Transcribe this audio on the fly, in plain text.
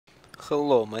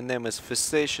Hello, my name is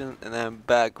Physician and I'm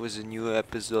back with a new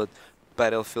episode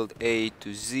Battlefield A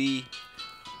to Z,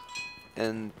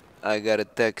 and I got a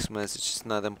text message. It's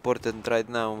not important right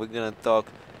now. We're gonna talk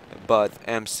about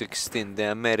M16,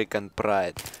 the American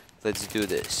Pride. Let's do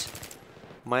this.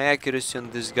 My accuracy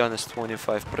on this gun is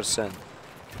 25%,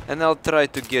 and I'll try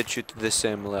to get you to the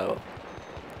same level.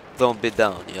 Don't be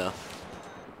down, yeah?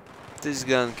 This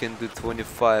gun can do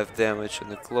 25 damage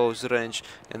on a close range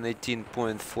and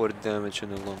 18.4 damage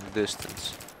on a long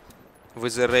distance,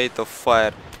 with a rate of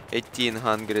fire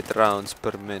 1800 rounds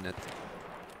per minute.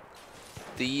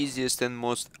 The easiest and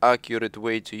most accurate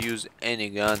way to use any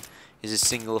gun is a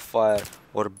single fire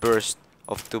or burst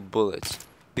of 2 bullets,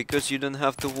 because you don't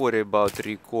have to worry about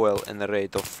recoil and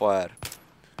rate of fire.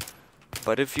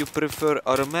 But if you prefer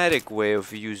automatic way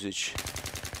of usage,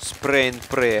 spray and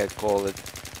pray I call it,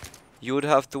 you would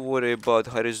have to worry about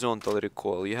horizontal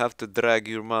recoil. You have to drag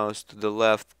your mouse to the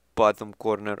left bottom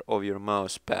corner of your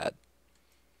mouse pad.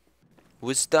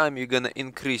 With time you're gonna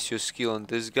increase your skill on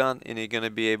this gun and you're gonna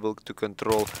be able to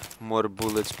control more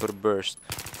bullets per burst.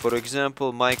 For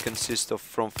example, mine consists of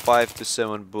from 5 to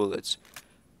 7 bullets.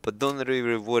 But don't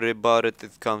really worry about it,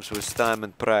 it comes with time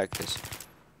and practice.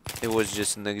 It was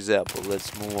just an example,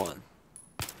 let's move on.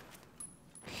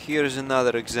 Here's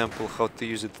another example how to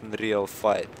use it in real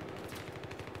fight.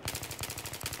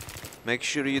 Make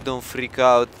sure you don't freak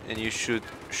out and you shoot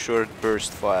short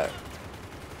burst fire.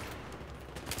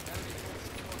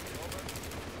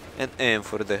 And aim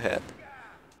for the head.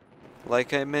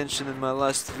 Like I mentioned in my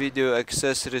last video,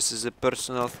 accessories is a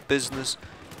personal business.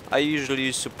 I usually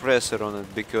use suppressor on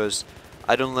it because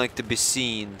I don't like to be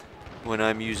seen when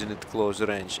I'm using it close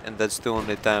range, and that's the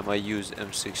only time I use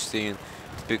M16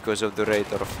 because of the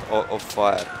rate of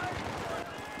fire.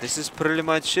 This is pretty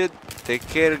much it. Take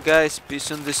care guys,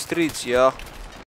 peace on the streets, yeah.